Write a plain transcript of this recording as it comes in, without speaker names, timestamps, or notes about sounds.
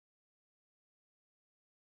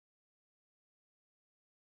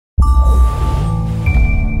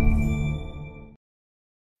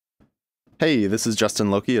Hey, this is Justin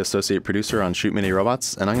Loki, Associate Producer on Shoot Mini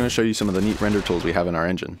Robots, and I'm going to show you some of the neat render tools we have in our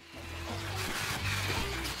engine.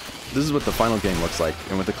 This is what the final game looks like,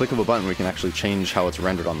 and with the click of a button we can actually change how it's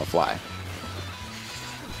rendered on the fly.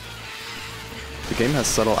 The game has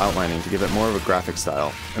subtle outlining to give it more of a graphic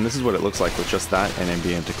style, and this is what it looks like with just that and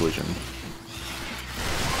ambient occlusion.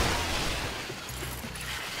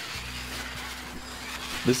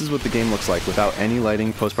 This is what the game looks like without any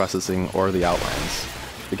lighting, post-processing, or the outlines.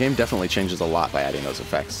 The game definitely changes a lot by adding those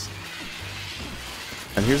effects.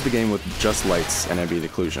 And here's the game with just lights and ambient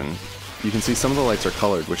occlusion. You can see some of the lights are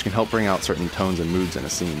colored, which can help bring out certain tones and moods in a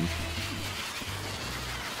scene.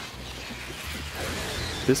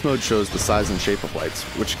 This mode shows the size and shape of lights,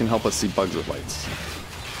 which can help us see bugs with lights.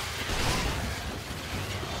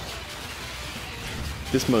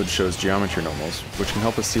 This mode shows geometry normals, which can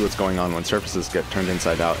help us see what's going on when surfaces get turned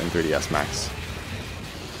inside out in 3ds Max.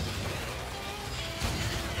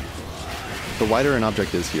 The wider an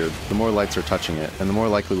object is here, the more lights are touching it, and the more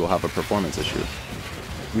likely we'll have a performance issue.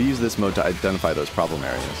 We use this mode to identify those problem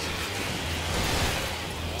areas.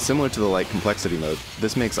 Similar to the light complexity mode,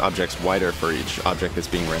 this makes objects wider for each object that's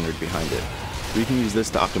being rendered behind it. We can use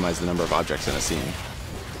this to optimize the number of objects in a scene.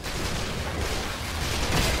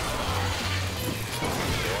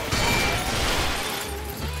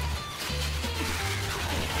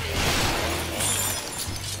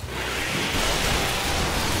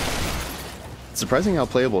 It's surprising how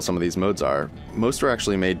playable some of these modes are. Most were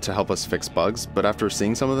actually made to help us fix bugs, but after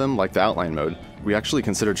seeing some of them, like the outline mode, we actually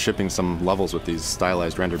considered shipping some levels with these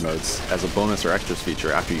stylized rendered modes as a bonus or extras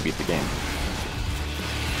feature after you beat the game.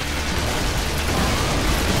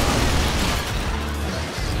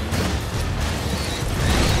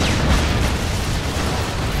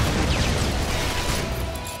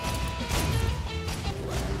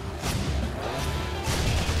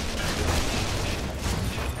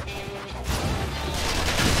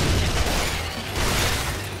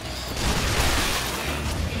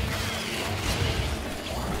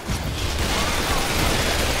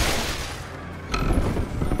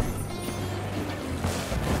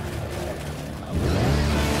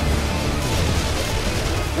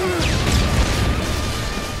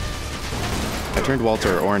 I turned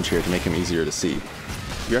Walter orange here to make him easier to see.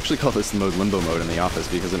 We actually call this mode Limbo Mode in the office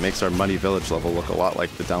because it makes our muddy village level look a lot like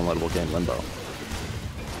the downloadable game Limbo.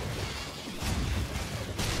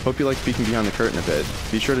 Hope you liked peeking behind the curtain a bit.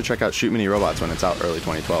 Be sure to check out Shoot Mini Robots when it's out early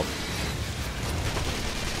 2012.